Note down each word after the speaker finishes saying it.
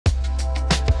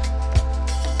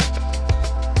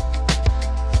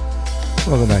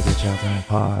Welcome back to the Chow Time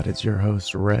Pod. It's your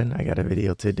host, Ren. I got a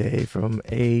video today from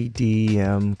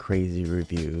ADM Crazy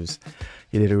Reviews.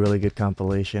 He did a really good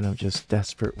compilation of just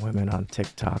desperate women on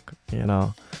TikTok. You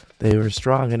know, they were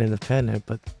strong and independent,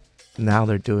 but now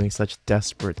they're doing such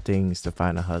desperate things to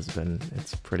find a husband.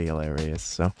 It's pretty hilarious.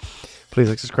 So please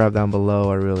like, subscribe down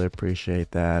below. I really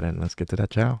appreciate that. And let's get to that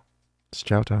chow. It's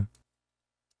chow time.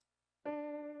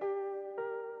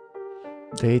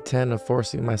 Day 10 of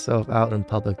forcing myself out in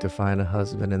public to find a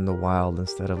husband in the wild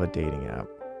instead of a dating app.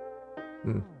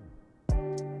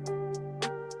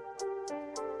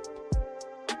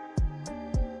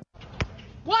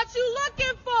 What you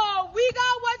looking for? We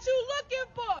got what you looking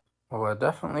for. Well, I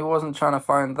definitely wasn't trying to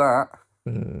find that.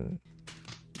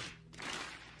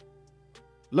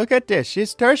 Look at this.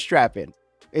 She's thirst trapping.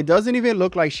 It doesn't even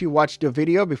look like she watched the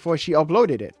video before she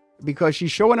uploaded it, because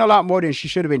she's showing a lot more than she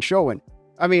should have been showing.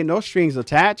 I mean, no strings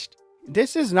attached.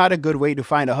 This is not a good way to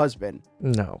find a husband.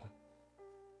 No.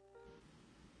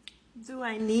 Do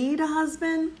I need a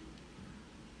husband?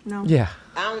 No. Yeah.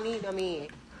 I don't need no man.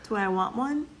 Do I want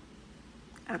one?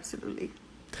 Absolutely.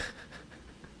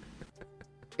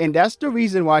 And that's the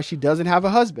reason why she doesn't have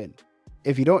a husband.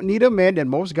 If you don't need a man, then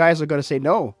most guys are going to say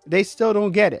no. They still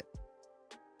don't get it.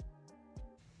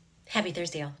 Happy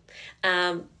Thursday, all.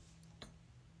 I'm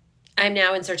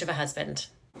now in search of a husband.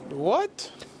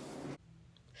 What?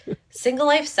 Single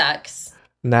life sucks.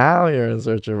 Now you're in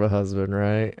search of a husband,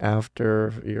 right?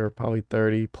 After you're probably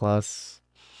 30 plus,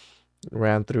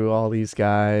 ran through all these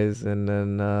guys, and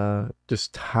then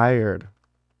just tired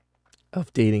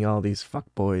of dating all these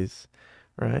fuckboys,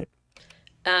 right?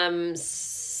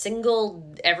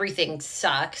 Single, everything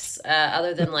sucks.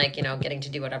 Other than getting to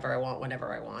do whatever I want,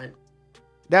 whenever I want.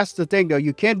 That's the thing, though.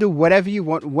 You can't do whatever you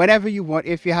want, whenever you want,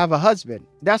 if you have a husband.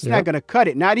 That's not going to cut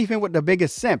it. Not even with the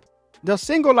biggest simp. The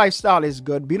single lifestyle is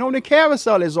good. Being on the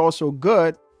carousel is also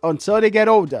good until they get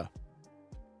older.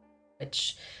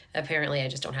 Which apparently I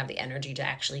just don't have the energy to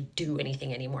actually do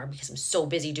anything anymore because I'm so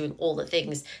busy doing all the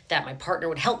things that my partner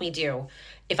would help me do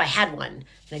if I had one,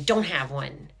 and I don't have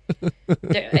one.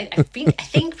 I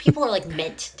think people are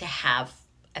meant to have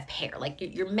a pair.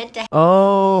 You're meant to.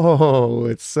 Oh,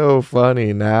 it's so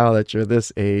funny now that you're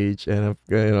this age and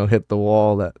have hit the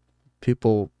wall that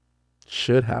people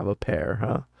should have a pair,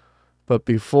 huh? But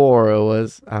before it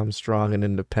was, I'm strong and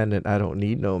independent, I don't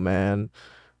need no man.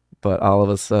 But all of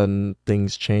a sudden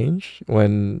things change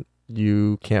when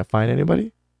you can't find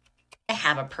anybody. I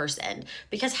have a person,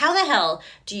 because how the hell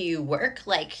do you work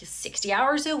 60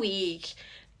 hours a week,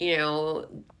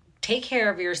 take care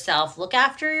of yourself, look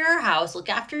after your house, look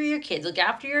after your kids, look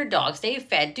after your dog, stay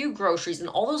fed, do groceries, and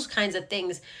all those kinds of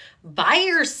things by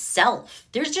yourself?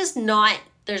 There's not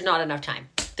enough time.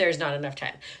 There's not enough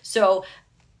time. So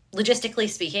logistically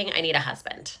speaking, I need a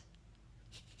husband.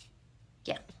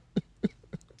 Yeah.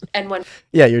 And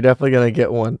yeah, you're definitely going to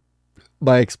get one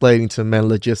by explaining to men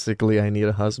logistically, I need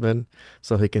a husband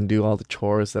so he can do all the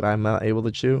chores that I'm not able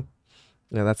to do.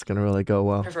 Yeah, that's going to really go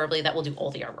well. Preferably that will do all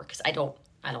the artwork, because I don't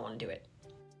want to do it.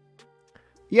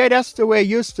 Yeah, that's the way it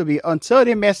used to be until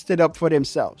they messed it up for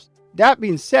themselves. That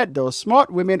being said, though, smart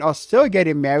women are still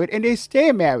getting married and they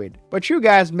stay married. But you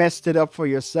guys messed it up for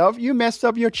yourself. You messed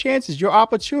up your chances, your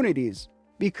opportunities,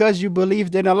 because you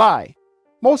believed in a lie.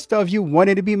 Most of you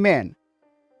wanted to be men.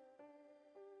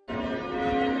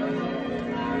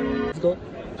 Let's go.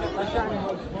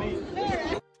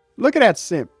 Look at that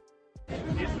simp.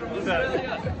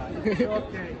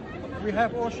 Okay. We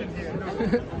have ocean here. No,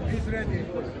 he's ready.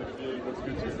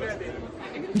 He's ready.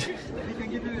 He can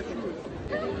give you the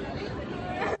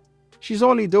truth. She's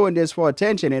only doing this for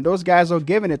attention, and those guys are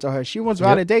giving it to her. She wants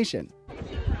validation.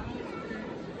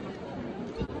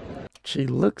 She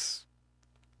looks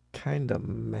kind of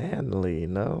manly,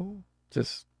 no?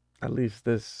 Just at least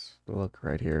this look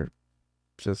right here.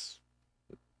 Just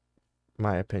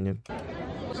my opinion.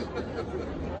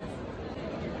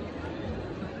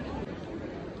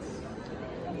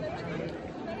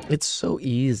 It's so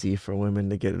easy for women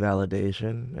to get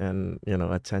validation and,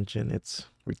 attention. It's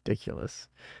ridiculous.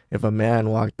 If a man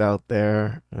walked out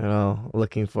there,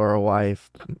 looking for a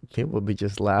wife, people would be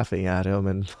just laughing at him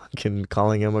and fucking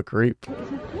calling him a creep.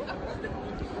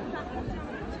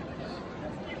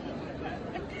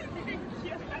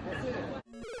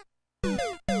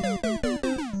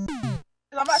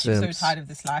 I'm actually so tired of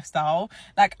this lifestyle.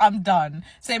 I'm done.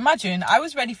 So imagine I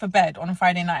was ready for bed on a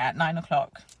Friday night at 9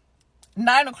 o'clock.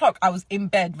 9 o'clock, I was in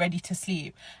bed ready to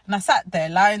sleep. And I sat there,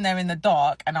 lying there in the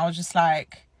dark, and I was just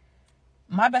like,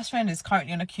 my best friend is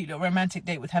currently on a cute little romantic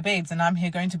date with her babes, and I'm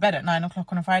here going to bed at 9 o'clock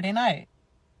on a Friday night.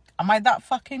 Am I that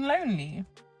fucking lonely?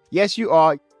 Yes, you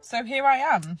are. So here I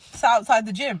am, sat outside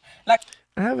the gym.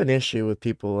 I have an issue with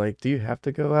people like, do you have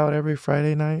to go out every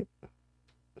Friday night?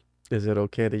 Is it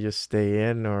okay to just stay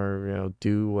in or,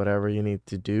 do whatever you need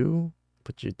to do?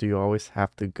 But do you always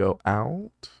have to go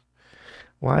out?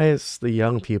 Why is the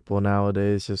young people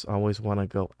nowadays just always want to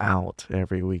go out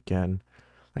every weekend?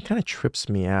 That kind of trips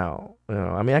me out.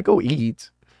 I mean, I go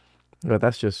eat, but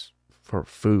that's just for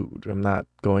food. I'm not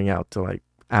going out to like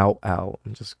out.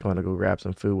 I'm just going to go grab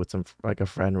some food with like a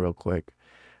friend real quick.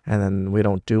 And then we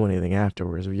don't do anything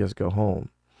afterwards. We just go home.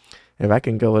 If I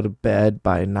can go to bed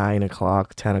by 9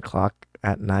 o'clock, 10 o'clock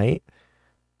at night,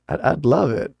 I'd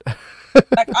love it.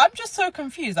 Like, I'm just so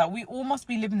confused. Like, we all must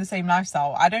be living the same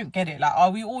lifestyle. I don't get it. Like,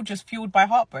 are we all just fueled by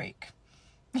heartbreak?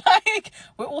 Like,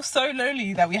 we're all so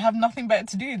lonely that we have nothing better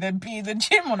to do than be in the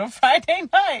gym on a Friday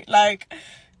night. Like,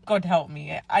 God help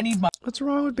me. I need my... What's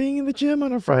wrong with being in the gym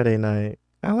on a Friday night?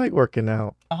 I like working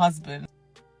out. husband.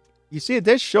 You see,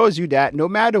 this shows you that no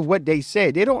matter what they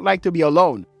say, they don't like to be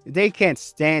alone. They can't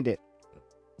stand it.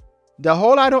 The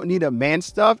whole I don't need a man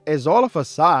stuff is all a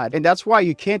facade, and that's why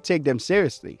you can't take them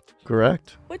seriously.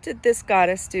 Correct. What did this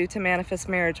goddess do to manifest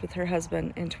marriage with her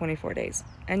husband in 24 days?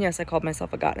 And yes, I called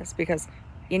myself a goddess because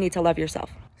you need to love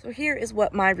yourself. So here is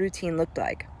what my routine looked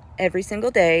like every single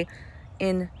day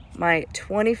in my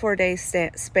 24-day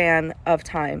span of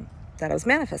time that I was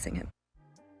manifesting him.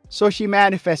 So she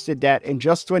manifested that in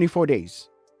just 24 days.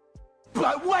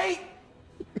 But wait,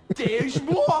 there's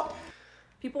more.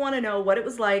 People want to know what it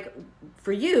was like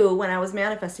for you when I was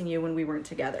manifesting you when we weren't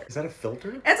together. Is that a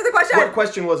filter? Answer the question. What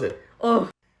question was it? Oh.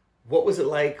 What was it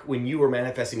like when you were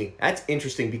manifesting me? That's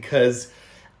interesting because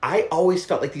I always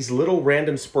felt like these little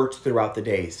random spurts throughout the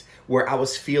days where I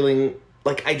was feeling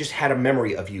like I just had a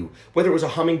memory of you. Whether it was a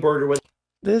hummingbird or whether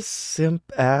This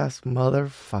simp-ass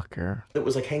motherfucker. it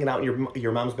was like hanging out in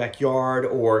your mom's backyard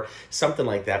or something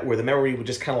like that, where the memory would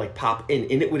just kind of like pop in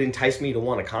and it would entice me to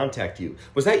want to contact you.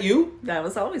 Was that you? That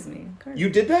was always me. You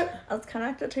did that? I was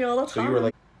connected to you all the time. So you were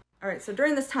like... All right, so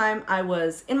during this time, I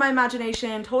was in my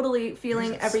imagination, totally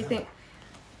feeling everything.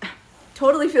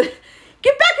 Totally feeling...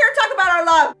 Get back here and talk about our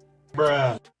love!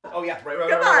 Bruh. Oh yeah, right.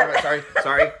 Come on.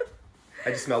 Sorry.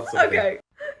 I just smelled something. Okay.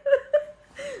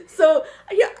 So,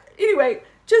 yeah, anyway,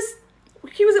 just,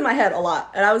 he was in my head a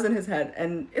lot, and I was in his head,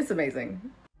 and it's amazing.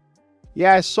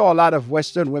 Yeah, I saw a lot of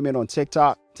Western women on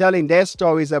TikTok telling their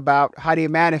stories about how they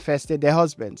manifested their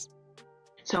husbands.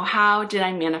 So how did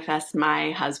I manifest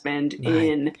my husband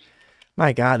in...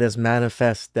 My God, this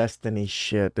manifest destiny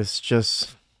shit, it's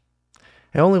just...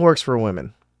 It only works for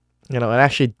women. It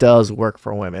actually does work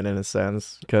for women in a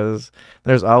sense, because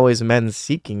there's always men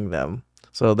seeking them.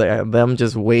 So them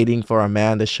just waiting for a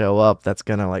man to show up that's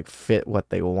gonna like fit what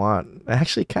they want. It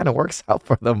actually kind of works out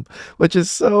for them, which is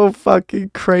so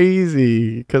fucking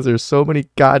crazy because there's so many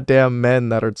goddamn men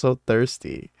that are so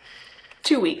thirsty.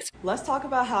 2 weeks. Let's talk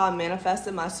about how I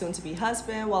manifested my soon-to-be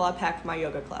husband while I packed my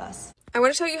yoga class. I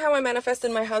want to tell you how I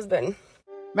manifested my husband.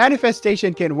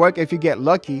 Manifestation can work if you get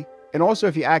lucky and also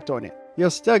if you act on it.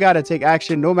 You'll still gotta take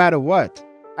action no matter what.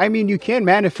 I mean, you can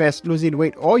manifest losing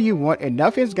weight all you want and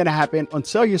nothing's gonna happen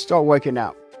until you start working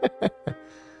out.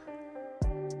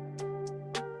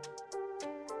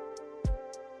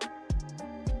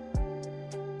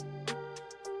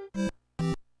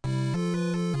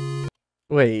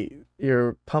 Wait,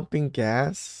 you're pumping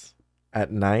gas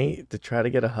at night to try to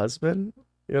get a husband?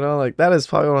 Like that is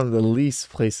probably one of the least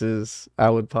places I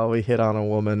would probably hit on a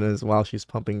woman is while she's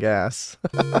pumping gas.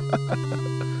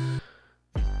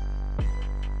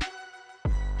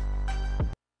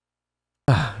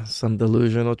 Some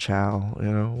delusional chow,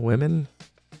 women,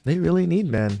 they really need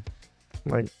men.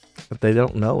 Like, they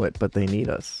don't know it, but they need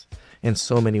us in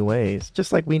so many ways,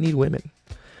 just like we need women.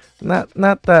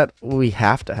 Not that we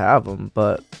have to have them,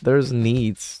 but there's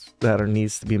needs that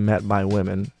needs to be met by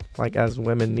women, like as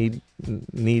women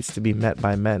needs to be met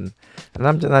by men. And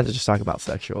I'm not just talking about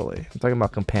sexually. I'm talking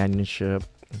about companionship.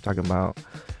 I'm talking about,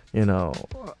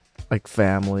 like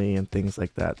family and things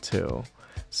like that too.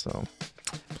 So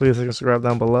please subscribe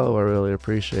down below. I really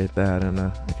appreciate that, and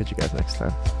I'll catch you guys next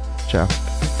time. Ciao.